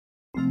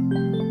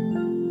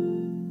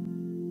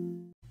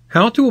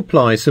How to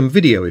apply some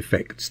video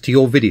effects to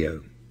your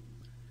video.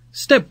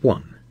 Step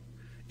 1.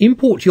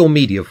 Import your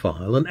media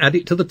file and add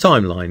it to the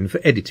timeline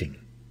for editing.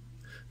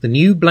 The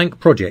new blank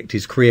project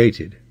is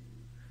created.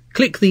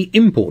 Click the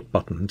Import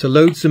button to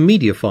load some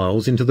media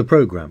files into the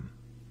program.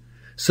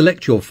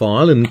 Select your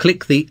file and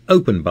click the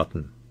Open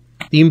button.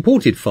 The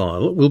imported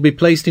file will be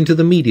placed into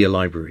the media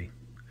library.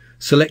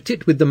 Select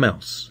it with the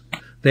mouse,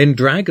 then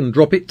drag and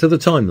drop it to the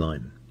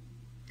timeline.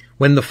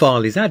 When the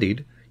file is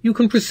added, you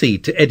can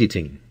proceed to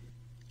editing.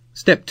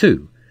 Step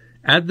 2.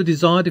 Add the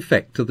desired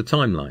effect to the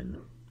timeline.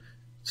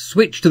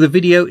 Switch to the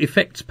Video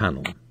Effects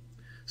panel.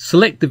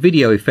 Select the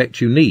video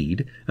effect you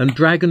need and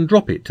drag and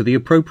drop it to the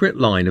appropriate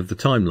line of the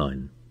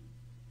timeline.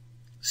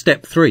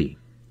 Step 3.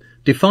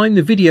 Define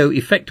the video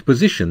effect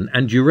position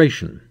and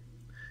duration.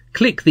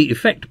 Click the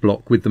effect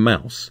block with the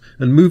mouse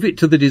and move it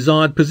to the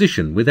desired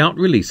position without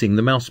releasing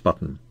the mouse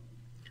button.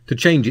 To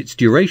change its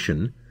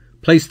duration,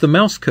 place the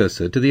mouse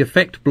cursor to the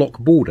effect block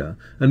border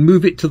and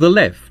move it to the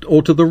left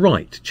or to the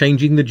right,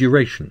 changing the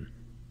duration.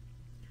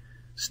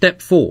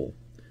 Step 4.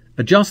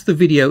 Adjust the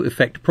video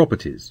effect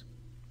properties.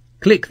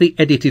 Click the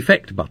Edit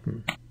Effect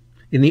button.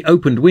 In the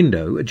opened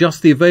window,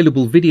 adjust the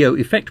available video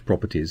effect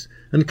properties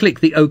and click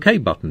the OK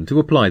button to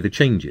apply the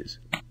changes.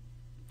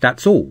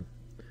 That's all.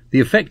 The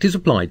effect is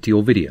applied to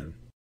your video.